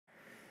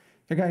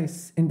Hey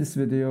guys, in this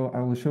video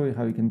I will show you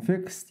how you can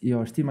fix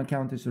your Steam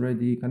account is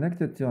already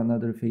connected to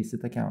another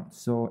Faceit account.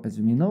 So as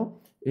you may know,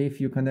 if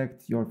you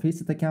connect your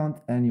Faceit account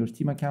and your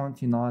Steam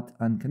account, you're not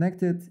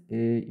unconnected,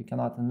 you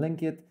cannot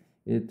unlink it,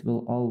 it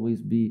will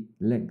always be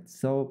linked.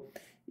 So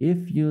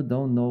if you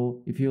don't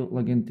know, if you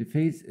log into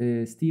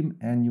Steam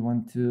and you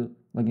want to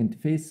log into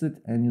Faceit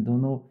and you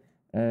don't know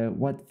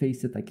what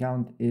Faceit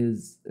account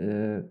is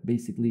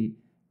basically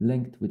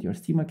linked with your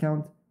Steam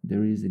account,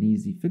 there is an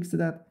easy fix to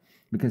that,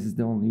 because it's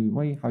the only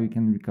way how you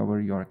can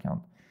recover your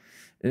account.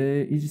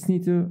 You just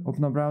need to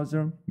open a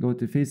browser, go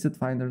to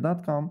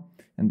faceitfinder.com,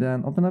 and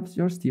then open up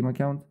your Steam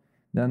account.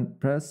 Then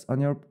press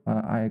on your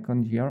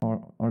icon here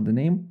or the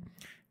name,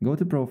 go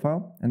to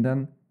profile, and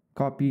then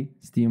copy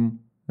Steam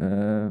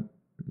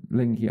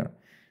link here.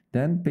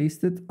 Then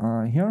paste it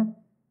here,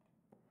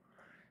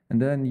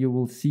 and then you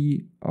will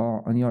see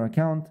on your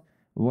account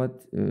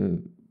what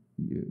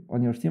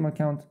on your Steam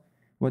account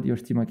what your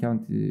Steam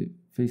account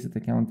Faceit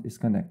account is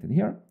connected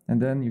here,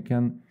 and then you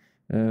can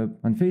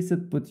on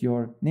Faceit put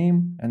your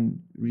name and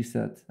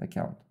reset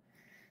account.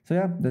 So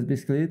yeah, that's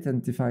basically it.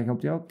 And if I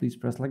helped you out, please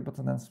press like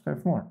button and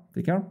subscribe for more.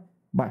 Take care.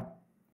 Bye.